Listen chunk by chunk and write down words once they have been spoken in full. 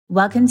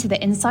Welcome to the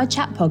Inside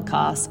Chat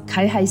podcast,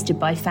 co-hosted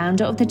by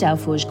founder of the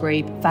Delforge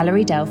Group,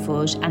 Valerie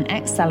Delforge, and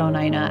ex-salon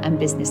owner and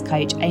business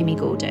coach, Amy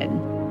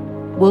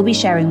Gordon. We'll be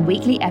sharing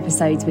weekly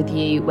episodes with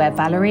you where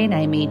Valerie and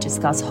Amy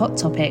discuss hot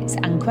topics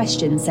and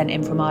questions sent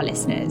in from our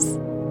listeners.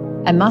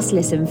 A must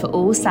listen for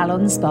all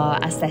salon, spa,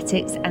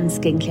 aesthetics, and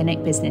skin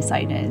clinic business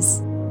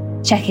owners.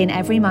 Check in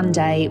every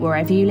Monday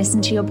wherever you listen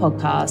to your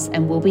podcast,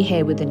 and we'll be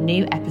here with a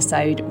new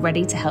episode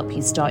ready to help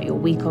you start your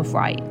week off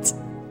right.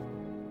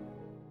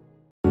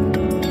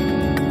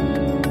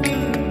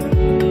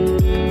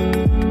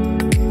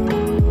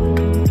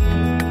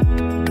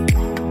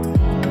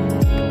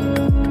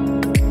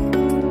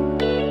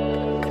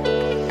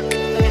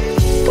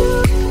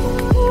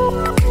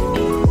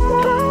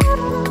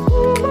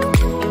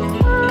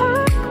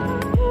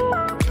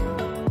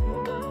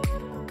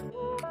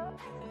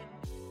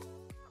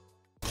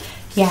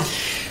 Yeah.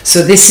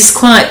 So this is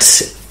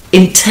quite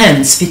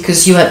intense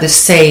because you're at the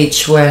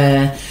stage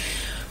where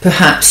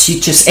perhaps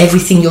you just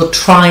everything you're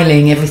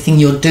trialing, everything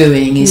you're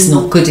doing is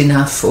not good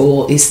enough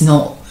or is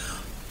not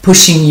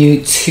pushing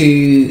you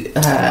to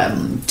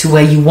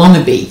where you want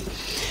to be.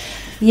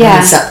 Yeah.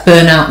 And it's that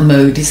burnout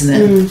mode, isn't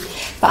it?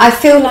 But I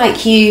feel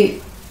like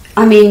it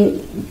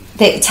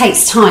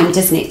takes time,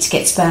 doesn't it, to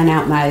get to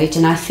burnout mode?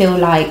 And I feel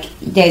like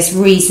there's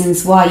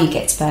reasons why you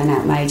get to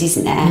burnout mode,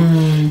 isn't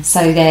there?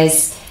 So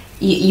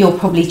you're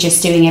probably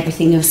just doing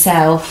everything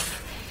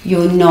yourself.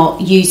 You're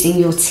not using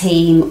your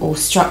team or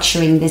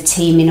structuring the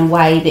team in a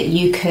way that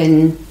you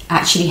can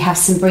actually have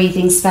some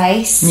breathing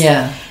space.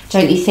 Yeah.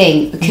 Don't you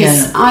think?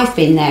 Because I've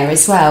been there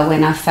as well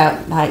when I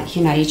felt like,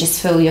 you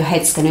just feel your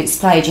head's going to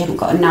explode. You haven't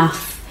got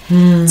enough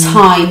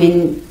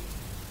time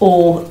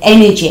or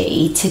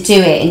energy to do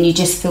it, and you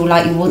just feel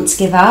like you want to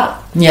give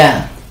up.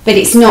 Yeah. But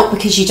it's not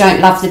because you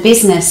don't love the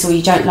business or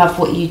you don't love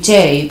what you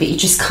do, but you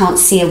just can't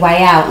see a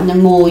way out. And the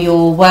more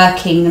you're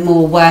working, the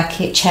more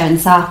work it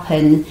churns up.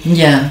 And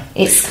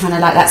it's kind of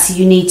like that. So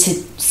you need to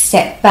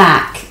step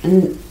back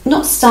and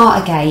not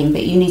start again,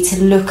 but you need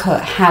to look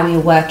at how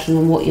you're working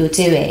and what you're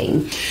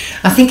doing.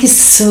 I think it's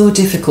so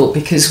difficult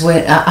because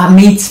when I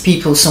meet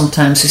people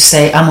sometimes who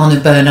say, I'm on a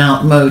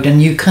burnout mode, and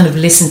you kind of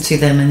listen to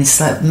them and it's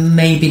like,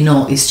 maybe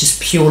not, it's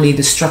just purely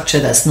the structure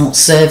that's not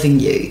serving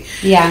you.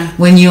 Yeah.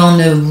 When you're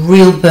on a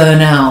real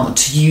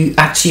burnout, you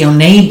actually are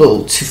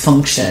unable to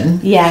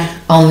function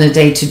on the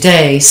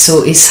day-to-day.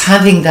 So it's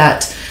having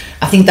that,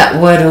 I think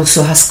that word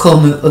also has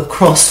come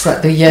across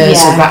throughout the years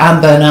about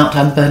I'm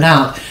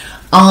burnout.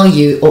 Are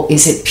you, or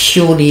is it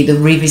purely the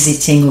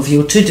revisiting of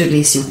your to-do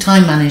list, your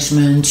time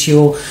management,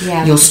 your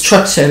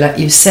structure, like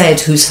you said,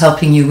 who's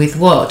helping you with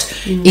what,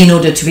 in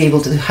order to be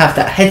able to have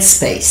that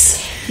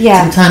headspace?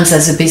 Yeah. Sometimes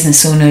as a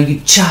business owner, you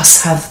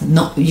just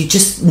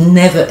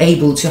never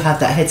able to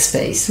have that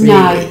headspace, really.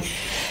 No.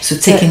 So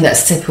taking that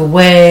step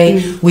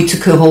away, we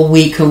took a whole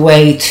week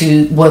away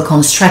to work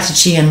on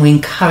strategy, and we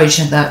encourage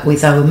that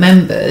with our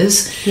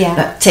members,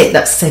 that take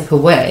that step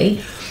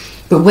away.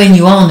 But when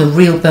you are in a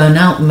real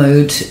burnout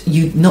mode,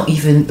 you're not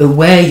even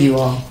aware you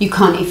are. You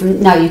can't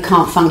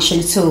function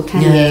at all,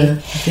 can you? I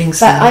think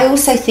so. But I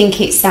also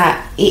think it's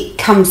that it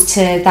comes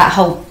to that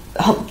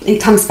it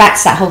comes back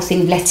to that whole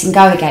thing of letting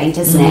go again,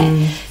 doesn't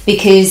it?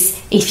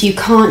 Because if you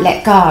can't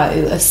let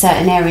go of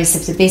certain areas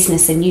of the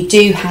business and you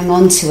do hang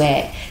on to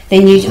it,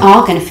 then you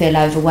are going to feel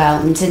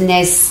overwhelmed. And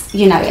there's,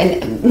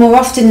 and more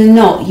often than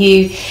not,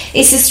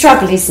 it's a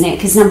struggle, isn't it?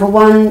 Because number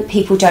one,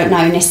 people don't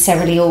know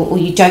necessarily, or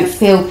you don't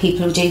feel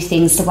people do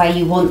things the way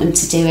you want them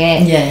to do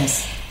it.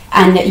 Yes.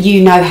 And that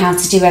you know how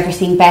to do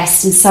everything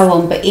best and so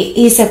on. But it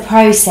is a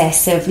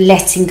process of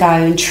letting go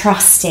and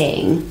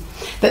trusting.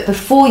 But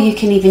before you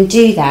can even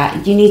do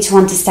that, you need to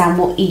understand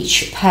what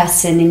each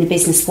person in the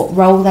business, what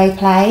role they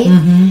play,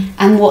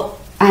 and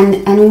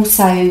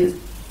also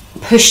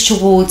push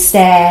towards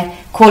their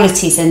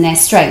qualities and their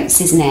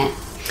strengths, isn't it?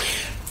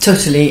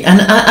 Totally. And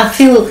I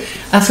feel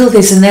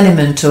there's an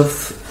element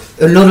of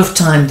a lot of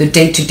time the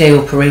day-to-day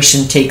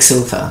operation takes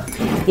over.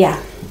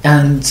 Yeah.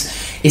 And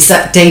it's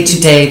that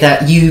day-to-day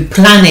that you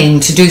planning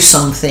to do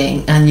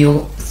something and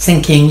you're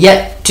thinking,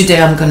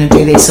 today I'm going to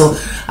do this, or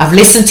I've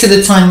listened to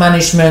the time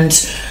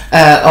management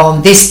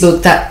on this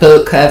book, that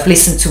book, I've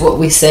listened to what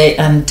we say,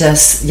 and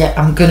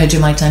I'm going to do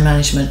my time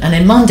management. And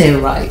then Monday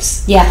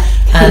arrives,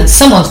 and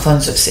someone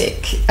phones up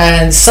sick,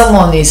 and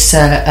someone is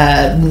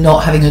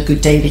not having a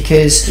good day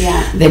because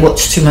they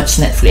watch too much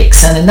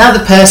Netflix, and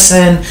another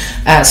person,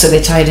 so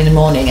they're tired in the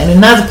morning, and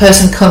another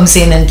person comes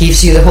in and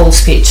gives you the whole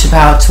speech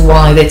about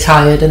why they're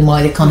tired and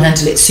why they can't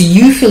handle it. So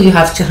you feel you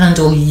have to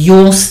handle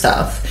your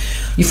stuff.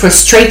 You're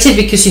frustrated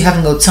because you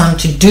haven't got time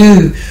to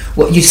do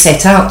what you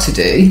set out to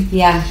do.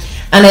 Yeah.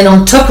 And then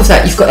on top of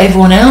that, you've got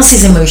everyone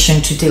else's emotion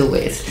to deal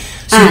with.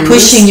 So you're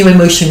pushing your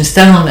emotions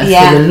down there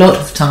for a lot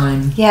of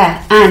time.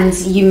 Yeah, and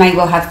you may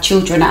well have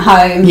children at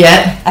home,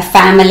 a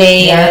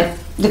family,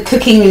 the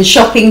cooking and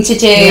shopping to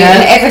do,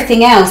 and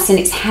everything else. And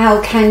it's how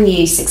can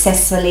you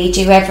successfully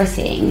do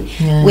everything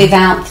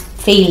without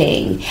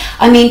feeling?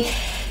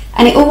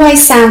 And it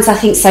always sounds, I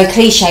think, so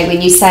cliche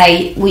when you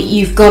say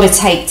you've got to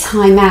take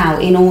time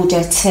out in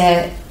order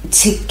to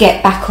to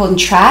get back on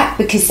track,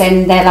 because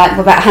then they're like,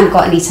 well, but I haven't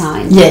got any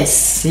time.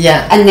 Yes,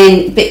 yeah. And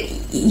then, but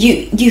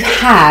you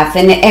have,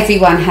 and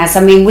everyone has.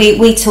 I mean,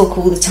 we talk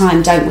all the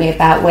time, don't we,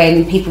 about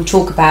when people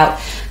talk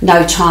about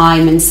no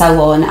time and so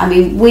on. I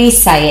mean, we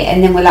say it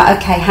and then we're like,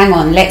 okay, hang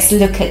on, let's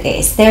look at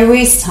this. There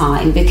is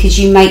time, because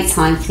you make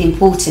time for the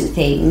important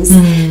things,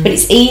 but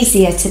it's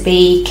easier to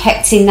be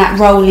kept in that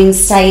rolling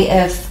state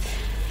of,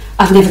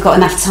 I've never got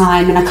enough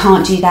time, and I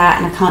can't do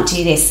that, and I can't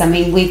do this. I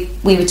mean, we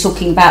were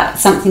talking about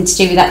something to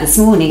do with that this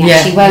morning,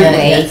 actually, weren't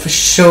we? Yeah, for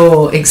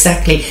sure,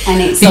 exactly.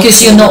 And it's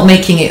because you're not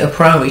making it a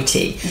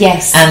priority.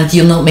 Yes. And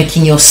you're not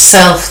making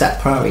yourself that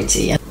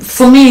priority. And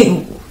for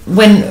me,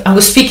 when I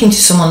was speaking to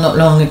someone not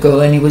long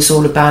ago, and it was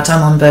all about,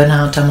 I'm on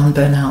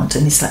burnout,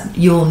 and it's like,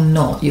 you're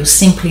not. You're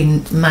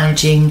simply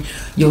managing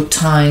your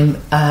time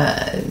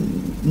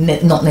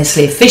not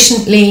necessarily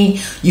efficiently.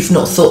 You've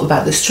not thought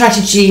about the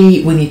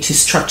strategy. We need to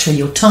structure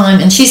your time.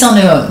 And she's on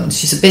her own.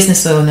 She's a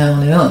business owner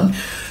on her own.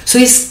 So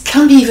it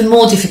can be even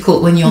more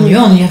difficult when you're on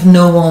your own. You have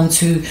no one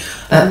to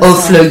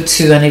offload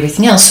to and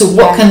everything else. So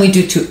what can we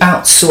do to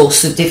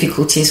outsource the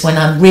difficulties? When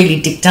I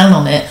really dig down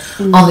on it,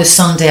 on a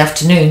Sunday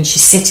afternoon,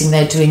 she's sitting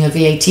there doing her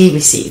VAT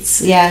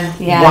receipts. Yeah.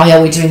 Why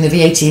are we doing the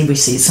VAT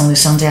receipts on a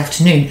Sunday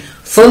afternoon?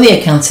 Phone the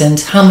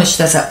accountant, how much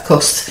does that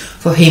cost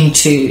for him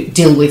to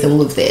deal with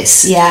all of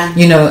this? Yeah.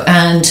 You know,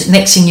 and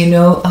next thing you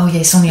know, oh yeah,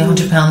 it's only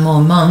 £100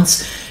 more a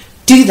month.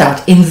 Do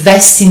that.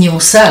 Invest in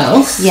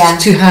yourself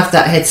to have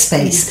that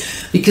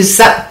headspace, because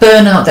that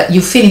burnout that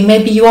you're feeling,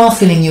 maybe you are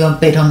feeling you're a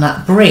bit on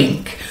that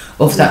brink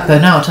of that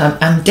burnout.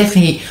 I'm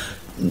definitely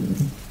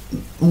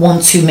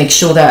want to make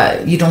sure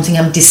that you don't think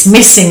I'm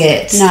dismissing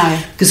it.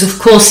 No. Because of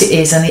course it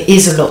is, and it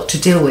is a lot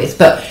to deal with.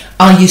 But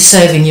are you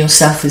serving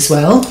yourself as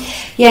well?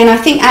 Yeah, and I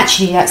think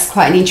actually that's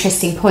quite an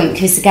interesting point,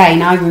 because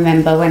again, I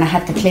remember when I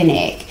had the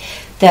clinic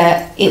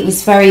that it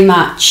was very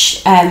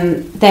much,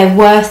 there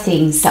were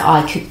things that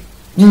I could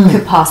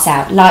pass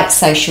out, like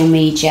social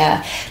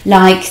media,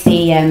 like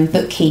the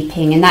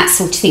bookkeeping and that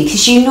sort of thing,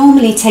 because you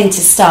normally tend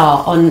to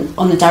start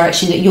on the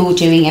direction that you're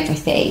doing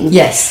everything.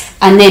 Yes.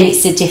 And then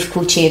it's the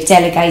difficulty of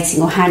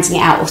delegating or handing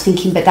it out, or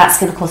thinking, but that's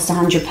going to cost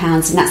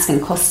 £100 and that's going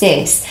to cost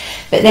this.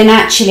 But then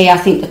actually I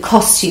think the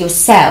cost to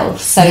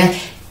yourself, so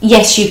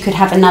yes, you could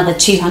have another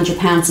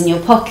 £200 in your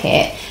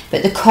pocket,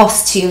 but the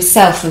cost to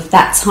yourself of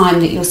that time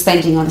that you're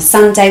spending on a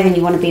Sunday when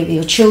you want to be with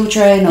your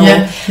children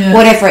or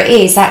whatever it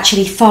is,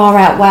 actually far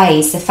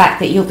outweighs the fact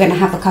that you're going to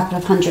have a couple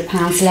of £100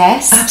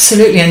 less.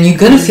 Absolutely, and you're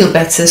going to feel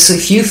better. So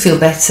if you feel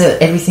better,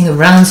 everything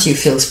around you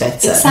feels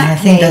better. Exactly. And I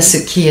think that's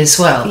the key as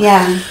well.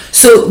 Yeah.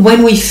 So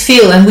when we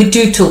feel, and we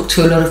do talk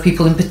to a lot of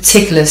people in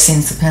particular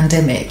since the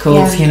pandemic,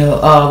 of, you know,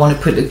 oh, I want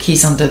to put the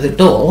keys under the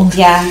door.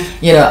 Yeah.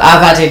 You know,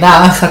 I've had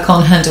enough, I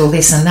can't handle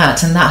this and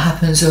that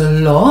happens a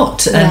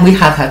lot. And we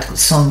have had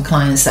some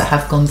clients that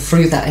have gone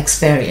through that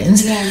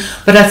experience. Yeah.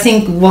 But I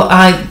think what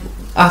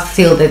I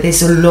feel that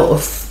there's a lot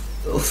of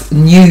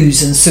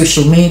news and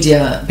social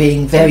media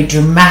being very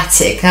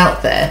dramatic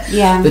out there.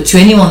 Yeah. But to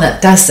anyone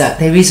that does that,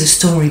 there is a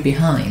story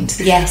behind.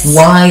 Yes.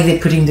 Why they're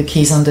putting the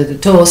keys under the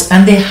doors,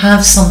 and they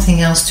have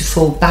something else to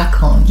fall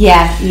back on.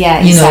 Yeah,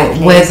 exactly. You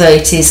know, whether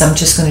it is I'm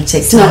just going to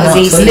take time out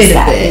for a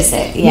little bit. Is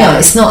it? Yeah. No,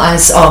 it's not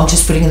as I'm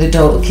just putting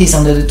the keys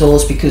under the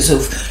doors because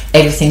of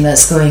everything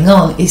that's going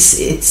on.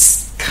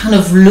 It's kind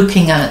of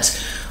looking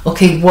at,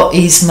 okay, what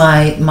is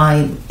my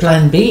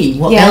plan B?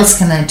 What else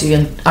can I do?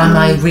 And am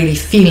I really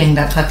feeling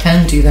that I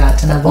can do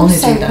that and I want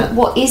to do that?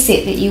 What is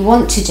it that you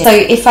want to do? So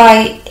if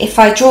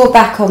I draw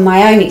back on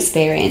my own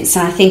experience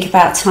and I think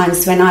about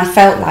times when I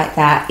felt like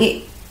that,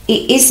 it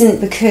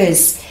isn't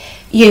because,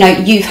 you know,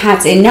 you've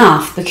had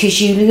enough,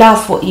 because you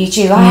love what you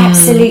do. I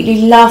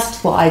absolutely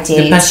loved what I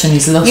did. The passion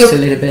is lost a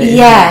little bit.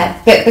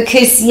 Yeah, but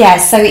because,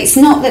 so it's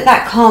not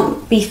that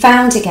can't be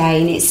found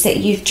again. It's that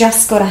you've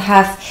just got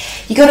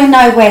to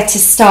know where to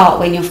start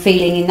when you're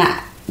feeling in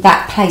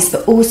that place,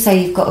 but also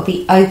you've got to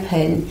be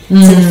open to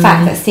the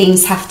fact that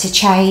things have to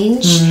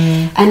change.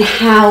 And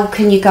how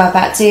can you go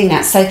about doing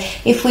that? So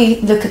if we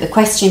look at the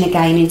question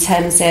again in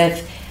terms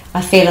of,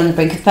 I feel on the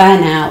brink of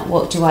burnout,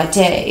 what do I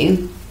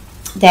do?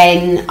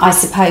 Then I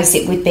suppose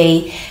it would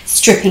be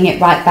stripping it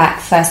right back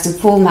first and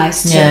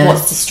foremost to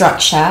what's the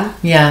structure,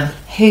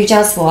 who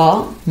does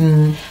what,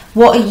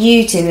 what are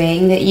you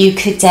doing that you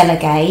could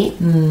delegate.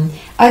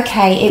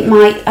 Okay, it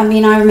might, I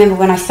mean, I remember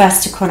when I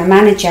first took on a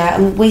manager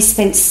and we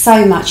spent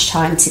so much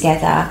time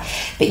together,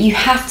 but you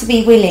have to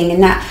be willing,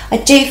 and that I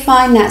do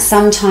find that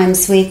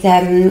sometimes with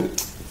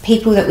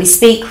people that we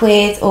speak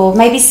with, or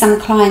maybe some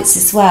clients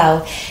as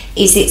well,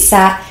 is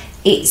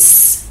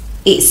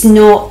it's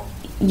not,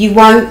 you're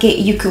not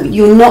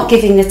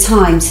giving the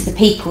time to the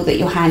people that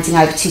you're handing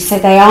over to, so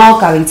they are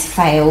going to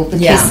fail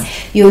because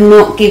you're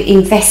not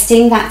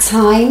investing that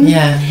time.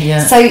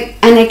 So,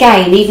 and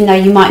again, even though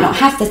you might not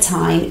have the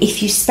time,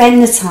 if you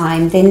spend the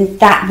time, then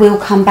that will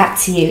come back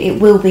to you.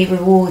 It will be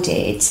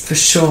rewarded. For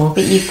sure.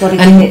 But you've got to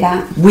give it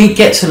that. We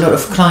get a lot of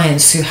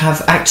clients who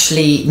have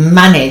actually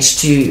managed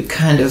to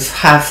kind of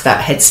have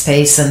that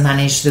headspace and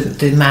manage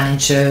the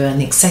manager and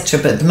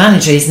etc. But the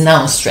manager is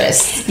now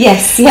stressed.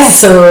 Yes.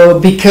 So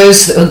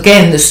because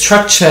again, the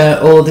structure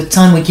or the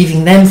time we're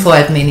giving them for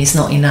admin is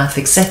not enough,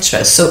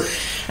 etc. So,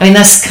 I mean,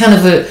 that's kind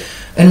of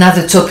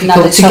another topic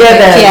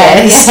altogether,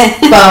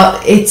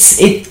 but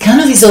it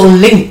kind of is all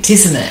linked,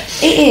 isn't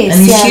it? It is.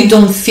 And if you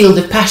don't feel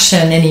the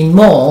passion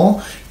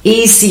anymore,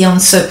 is the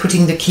answer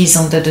putting the keys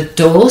under the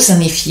doors?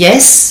 And if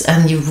yes,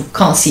 and you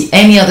can't see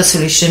any other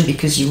solution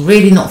because you're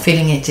really not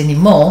feeling it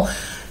anymore,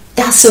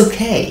 that's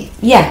okay.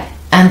 Yeah.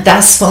 And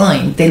that's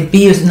fine. There'll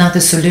be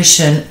another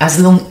solution as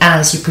long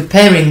as you're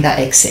preparing that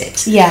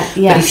exit. Yeah.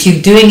 But if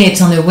you're doing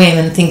it on a whim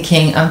and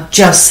thinking, I've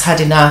just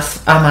had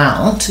enough, I'm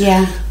out,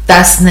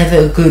 that's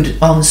never a good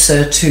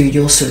answer to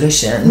your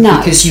solution. No.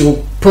 Because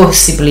you're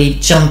possibly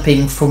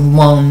jumping from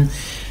one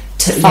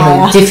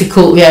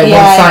difficult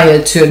one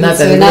fire to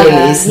another,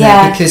 really, isn't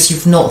it? Because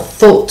you've not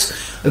thought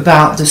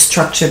about the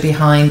structure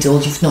behind, or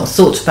you've not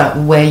thought about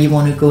where you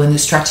want to go and the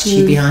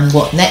strategy behind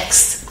what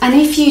next. And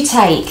if you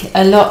take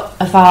a lot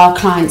of our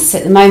clients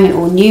at the moment,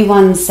 or new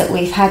ones that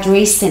we've had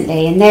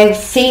recently, and they're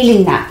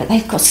feeling that, but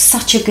they've got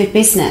such a good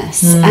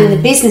business and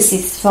the business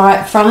is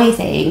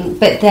thriving,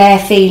 but they're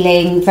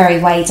feeling very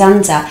weighed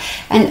under.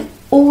 And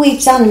all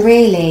we've done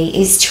really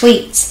is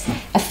tweaked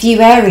a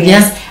few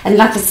areas. And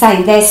like I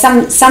say, there's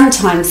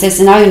sometimes as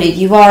an owner,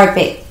 you are a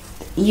bit,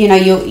 you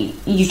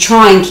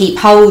try and keep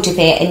hold of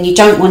it and you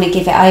don't want to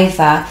give it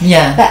over.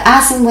 But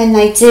as and when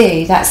they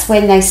do, that's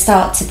when they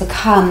start to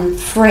become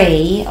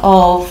free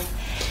of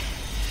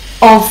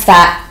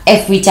that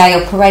everyday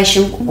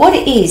operation. What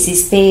it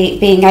is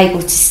being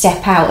able to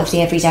step out of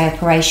the everyday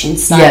operation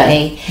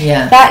slightly.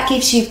 That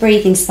gives you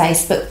breathing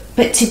space, but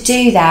to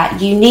do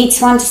that, you need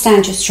to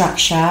understand your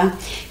structure,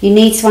 you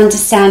need to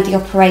understand the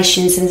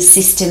operations and the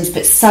systems,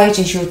 but so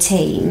does your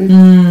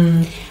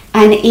team.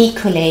 And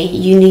equally,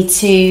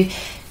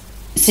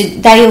 so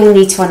they all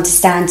need to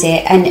understand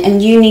it,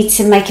 and you need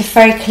to make a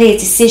very clear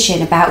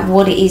decision about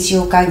what it is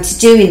you're going to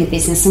do in the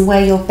business and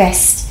where you're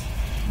best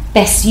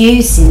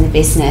used in the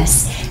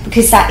business,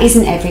 because that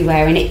isn't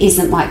everywhere and it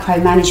isn't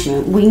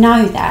micromanagement. We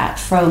know that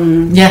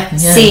from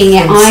seeing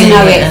it. I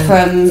know it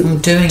from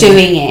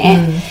doing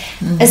it.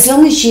 As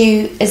long as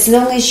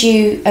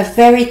you are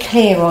very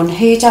clear on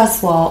who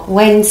does what,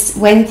 when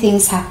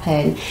things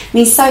happen. I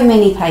mean, so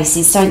many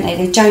places, don't they?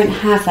 They don't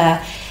have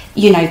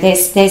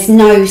there's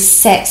no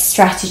set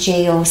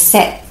strategy or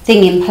set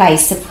thing in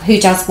place of who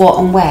does what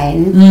and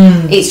when.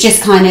 It's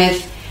just kind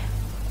of,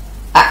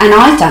 and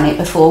I've done it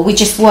before, we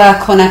just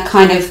work on a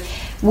kind of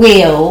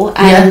wheel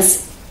and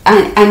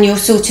you're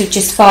sort of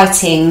just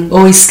fighting.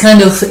 Or it's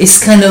kind of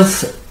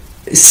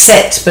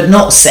set but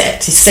not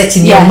set. It's set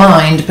in your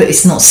mind, but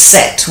it's not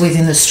set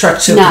within the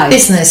structure of the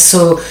business.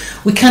 So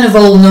we kind of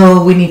all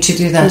know we need to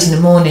do that in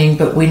the morning,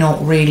 but we're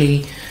not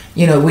really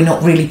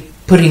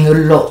putting a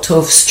lot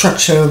of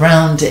structure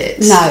around it.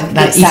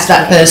 If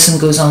that person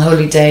goes on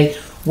holiday,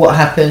 what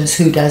happens,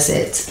 who does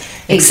it,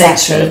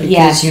 etc.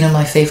 Because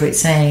my favorite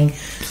saying,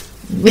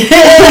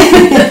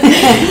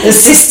 a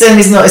system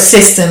is not a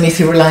system if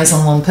it relies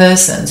on one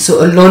person.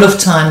 So a lot of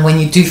time when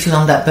you do feel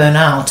on that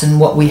burnout, and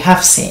what we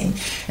have seen,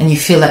 and you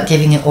feel like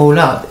giving it all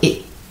up,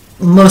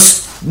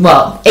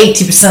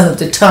 80% of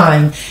the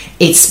time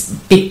it's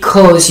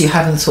because you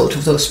haven't thought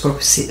of those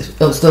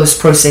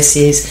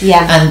processes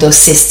and those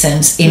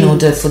systems in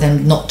order for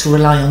them not to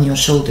rely on your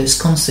shoulders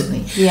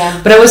constantly.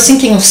 But I was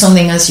thinking of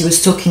something as you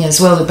was talking as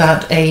well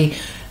about a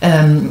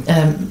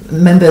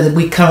member that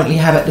we currently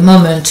have at the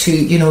moment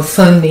who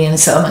phoned me and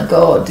said, oh my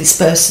god, this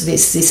person,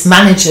 this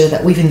manager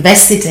that we've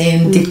invested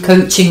in, did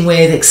coaching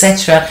with,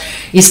 etc.,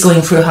 is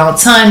going through a hard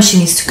time. She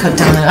needs to cut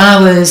down her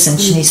hours and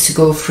she needs to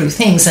go through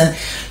things, and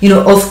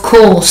of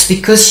course,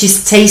 because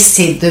she's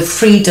tasted the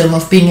freedom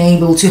of being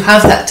able to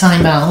have that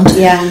time out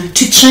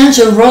to change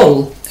her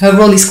role. Her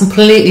role is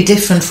completely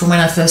different from when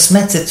I first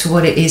met her to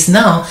what it is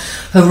now.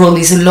 Her role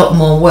is a lot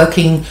more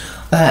working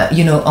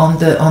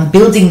on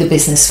building the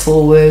business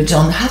forward,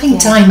 on having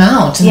time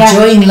out,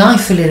 enjoying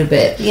life a little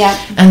bit.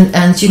 And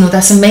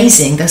that's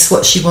amazing. That's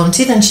what she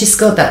wanted, and she's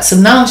got that. So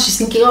now she's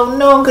thinking, oh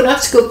no, I'm going to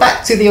have to go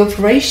back to the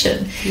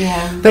operation.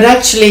 But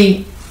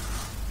actually,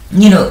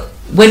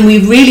 when we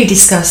really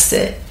discussed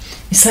it,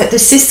 it's like the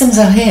systems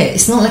are here.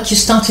 It's not like you're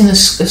starting a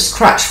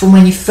scratch from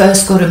when you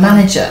first got a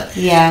manager.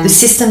 The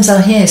systems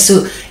are here,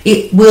 so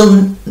it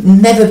will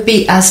never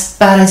be as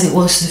bad as it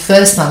was the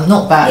first time.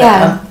 Not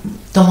bad.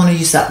 Don't want to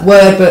use that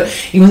word, but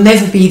it will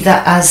never be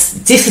that as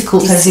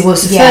difficult as it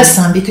was the first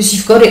time, because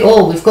you've got it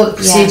all. We've got the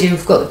procedure,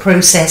 we've got the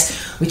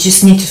process. We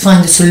just need to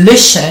find a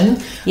solution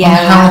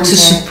on how to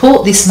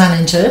support this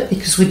manager,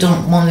 because we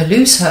don't want to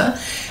lose her,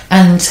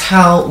 and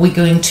how we're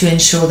going to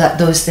ensure that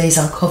those days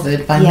are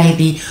covered by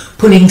maybe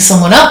pulling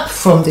someone up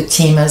from the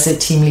team as a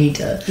team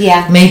leader,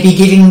 maybe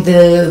giving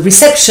the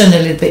reception a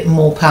little bit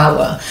more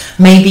power,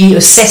 maybe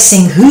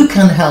assessing who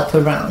can help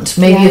around,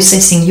 maybe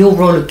assessing your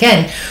role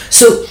again.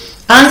 So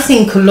I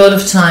think a lot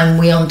of time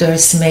we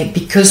underestimate,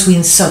 because we're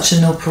in such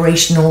an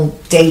operational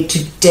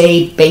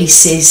day-to-day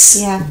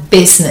basis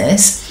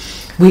business,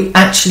 we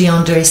actually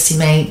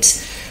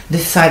underestimate the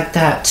fact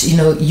that, you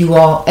know, you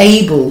are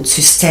able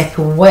to step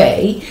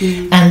away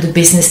and the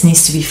business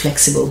needs to be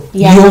flexible.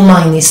 Your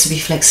mind needs to be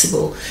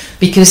flexible,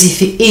 because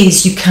if it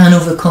is, you can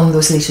overcome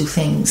those little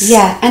things.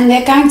 Yeah, and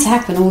they're going to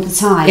happen all the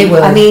time. It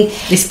will. I mean,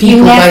 it's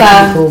people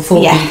by people,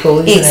 for people,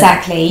 isn't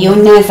exactly. it?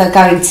 You're never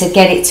going to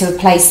get it to a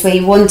place where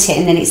you want it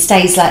and then it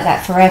stays like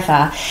that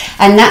forever.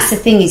 And that's the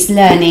thing, is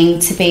learning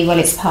to be, well,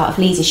 it's part of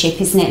leadership,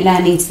 isn't it?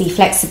 Learning to be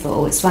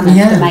flexible. It's one of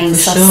the main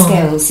soft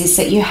skills, is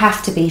that you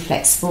have to be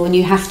flexible, and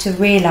you have to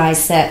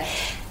realise that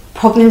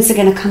problems are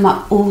going to come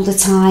up all the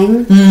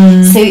time.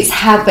 So it's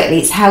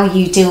how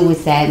you deal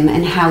with them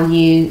and how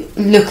you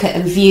look at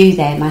and view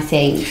them, I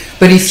think.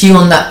 But if you're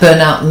on that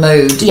burnout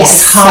mode,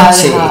 it's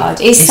hard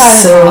to. It's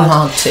so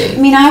hard to. I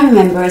mean, I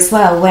remember as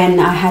well when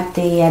I had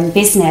the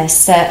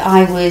business that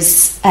I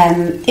was,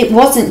 it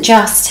wasn't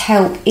just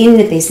help in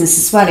the business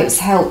as well, it was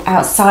help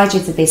outside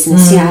of the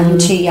business, you know, having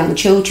 2 young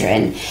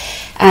children.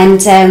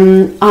 And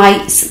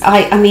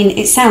I mean,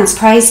 it sounds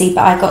crazy,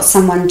 but I got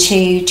someone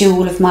to do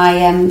all of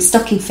my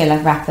stocking filler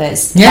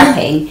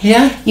wrapping.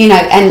 You know,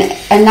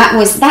 and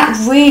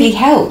that really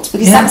helped,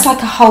 because that was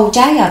like a whole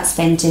day I'd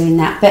spend doing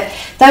that. But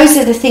those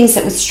are the things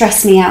that would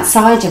stress me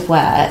outside of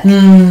work,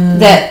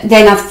 that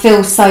then I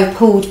feel so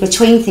pulled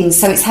between things.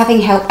 So it's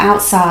having help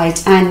outside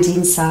and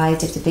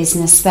inside of the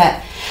business.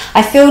 But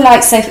I feel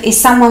like, so if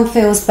someone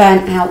feels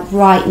burnt out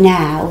right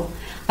now,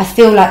 I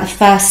feel like the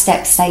first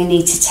steps they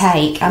need to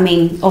take, I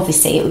mean,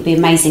 obviously it would be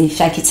amazing if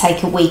they could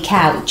take a week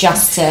out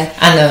just to...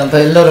 I know,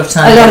 but a lot of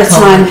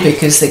time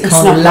because they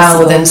can't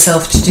allow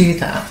themselves to do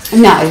that.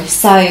 No,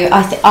 so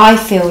I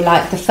feel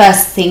like the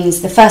first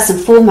and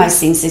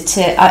foremost things are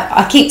to...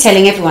 I keep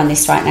telling everyone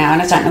this right now,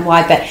 and I don't know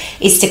why, but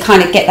is to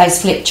kind of get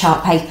those flip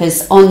chart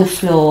papers on the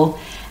floor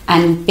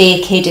and be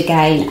a kid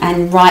again,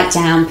 and write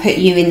down, put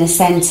you in the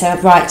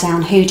centre, write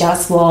down who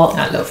does what.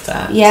 I love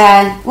that.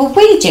 Yeah, well,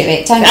 we do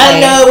it, don't we? I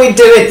know we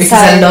do it because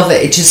I love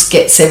it. It just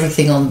gets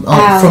everything on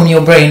from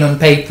your brain on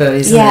paper,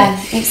 isn't it? Yeah,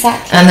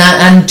 exactly.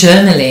 And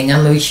journaling.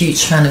 I'm a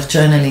huge fan of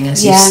journaling,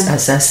 as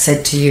I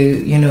said to you.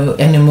 You know,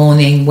 in the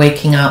morning,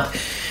 waking up.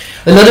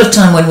 A lot of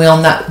time when we're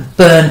on that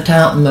burnt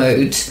out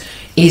mode,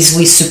 is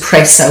we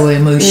suppress our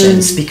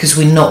emotions because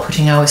we're not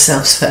putting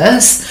ourselves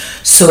first.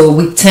 So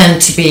we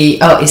tend to be,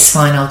 oh, it's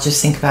fine, I'll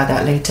just think about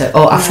that later.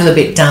 Or I feel a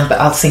bit down, but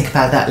I'll think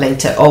about that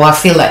later. Or I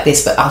feel like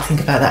this, but I'll think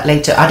about that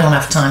later. I don't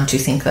have time to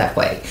think that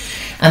way.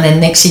 And then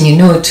next thing you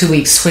know, 2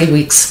 weeks, 3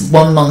 weeks,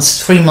 1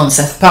 month, 3 months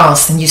have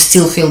passed, and you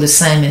still feel the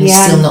same, and you're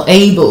still not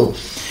able.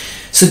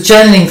 So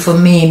journaling for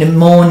me in the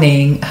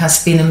morning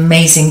has been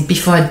amazing.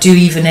 Before I do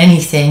even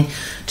anything,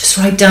 just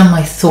write down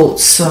my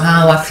thoughts, so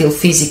how I feel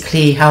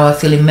physically, how I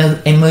feel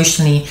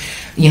emotionally,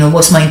 you know,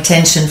 what's my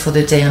intention for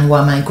the day and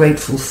what am I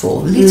grateful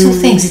for. Little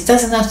things. It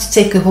doesn't have to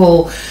take a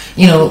whole,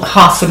 you know,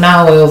 half an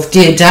hour of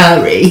Dear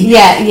Diary.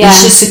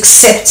 It's just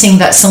accepting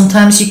that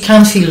sometimes you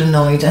can feel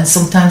annoyed, and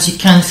sometimes you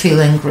can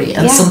feel angry,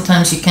 and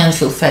sometimes you can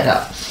feel fed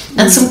up,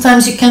 and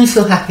sometimes you can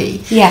feel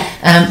happy.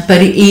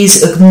 But it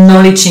is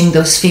acknowledging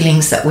those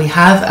feelings that we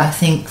have, I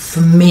think,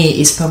 for me,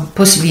 is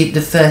possibly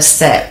the first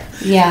step.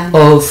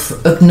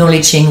 Of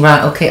acknowledging,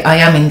 right, okay, I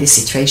am in this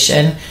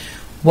situation,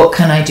 what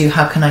can I do,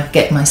 how can I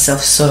get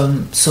myself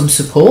some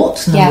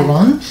support, number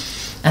one.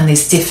 And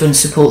there's different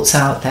supports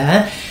out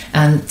there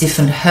and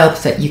different help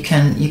that you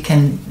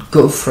can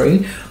go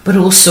through, but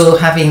also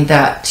having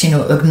that, you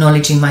know,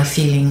 acknowledging my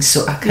feelings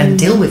so I can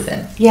deal with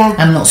them.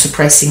 I'm not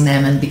suppressing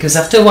them, and because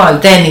after a while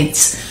then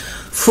it's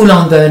full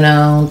on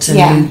burnout, and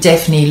you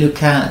definitely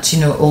look at, you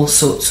know, all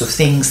sorts of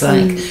things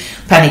like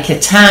panic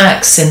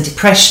attacks and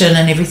depression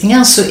and everything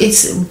else. So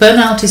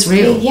burnout is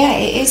real. Yeah,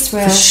 it is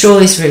real. For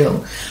sure it's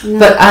real.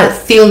 But I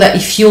feel that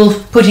if you're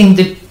putting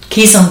the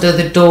keys under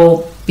the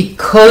door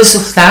because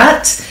of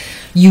that,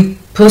 you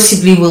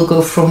possibly will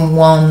go from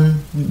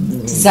one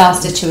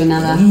disaster to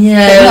another.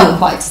 But not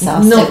quite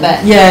disaster,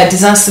 but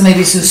disaster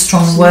maybe is a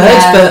strong word,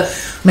 but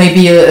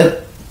maybe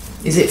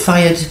is it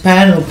fire to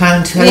pan or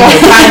pan to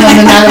pan on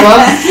another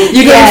one?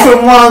 You go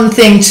from one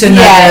thing to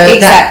another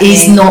that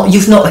is not,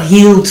 you've not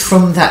healed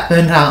from that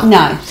burnout.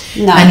 No.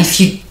 And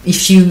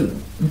if you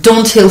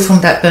don't heal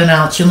from that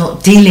burnout, you're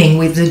not dealing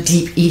with the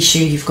deep issue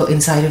you've got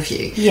inside of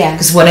you.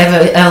 Because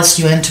whatever else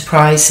you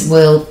enterprise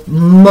will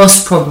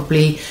most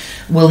probably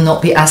will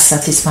not be as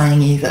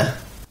satisfying either.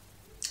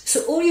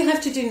 So all you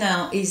have to do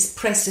now is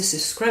press the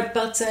subscribe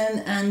button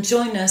and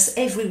join us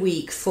every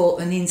week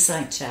for an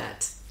Inside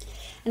Chat.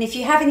 And if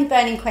you have any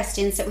burning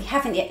questions that we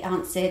haven't yet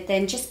answered,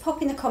 then just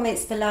pop in the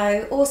comments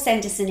below or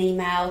send us an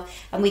email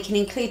and we can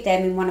include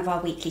them in one of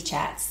our weekly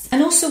chats.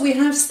 And also we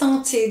have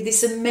started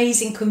this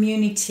amazing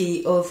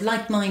community of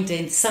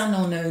like-minded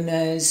salon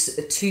owners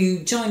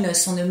to join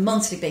us on a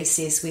monthly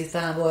basis with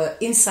our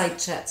Inside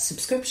Chat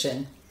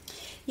subscription.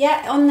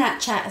 On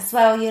that chat as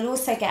well, you'll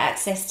also get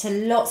access to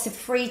lots of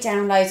free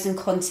downloads and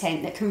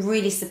content that can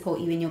really support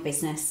you in your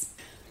business.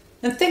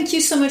 And thank you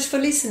so much for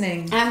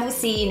listening. And we'll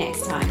see you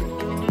next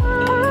time.